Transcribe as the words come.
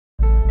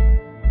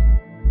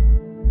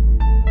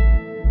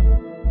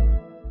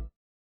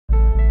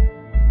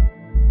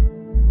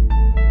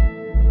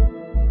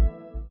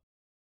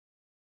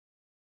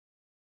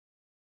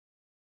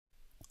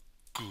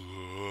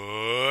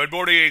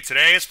morning.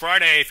 Today is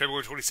Friday,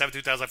 February 27,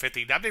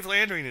 2015. I'm Dave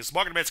Landry, and this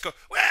market events go,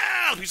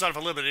 well, he's on for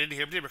a little bit in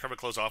here, but did recover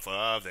close off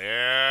of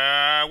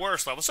their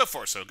worst level. So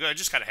far, so good.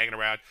 Just kind of hanging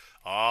around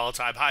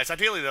all-time highs.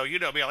 Ideally, though, you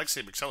know me, I like to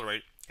see them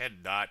accelerate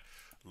and not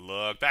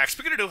look back.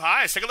 Speaking of new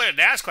highs, take a look at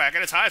NASDAQ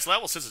at its highest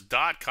level since its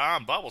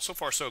dot-com bubble. So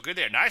far, so good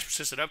there. Nice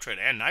persistent uptrend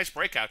and nice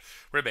breakout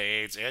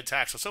remains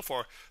intact. So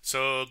far,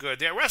 so good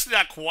there. Rest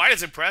not quite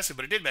as impressive,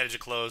 but it did manage to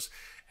close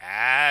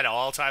at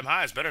all-time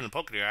highs. Better than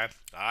poking your eye,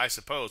 I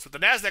suppose. With the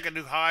NASDAQ at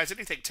new highs,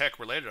 anything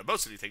tech-related, or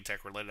most anything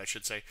tech-related, I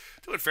should say,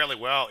 doing fairly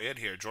well in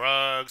here.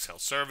 Drugs,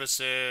 health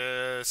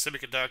services,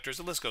 semiconductors,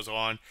 the list goes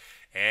on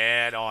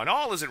and on.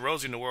 All isn't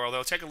rosy in the world,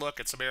 though. Take a look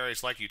at some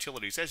areas like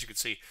utilities. As you can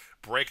see,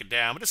 break it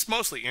down. But it's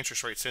mostly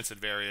interest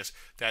rate-sensitive areas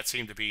that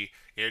seem to be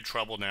in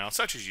trouble now,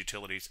 such as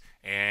utilities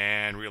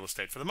and real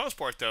estate. For the most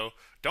part, though,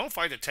 don't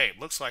fight the tape.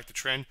 Looks like the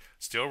trend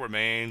still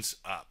remains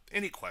up.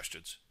 Any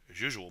questions? As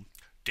usual,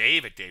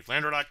 Dave at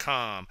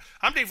DaveLandry.com.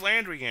 I'm Dave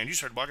Landry, and you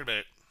started Market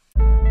Bet.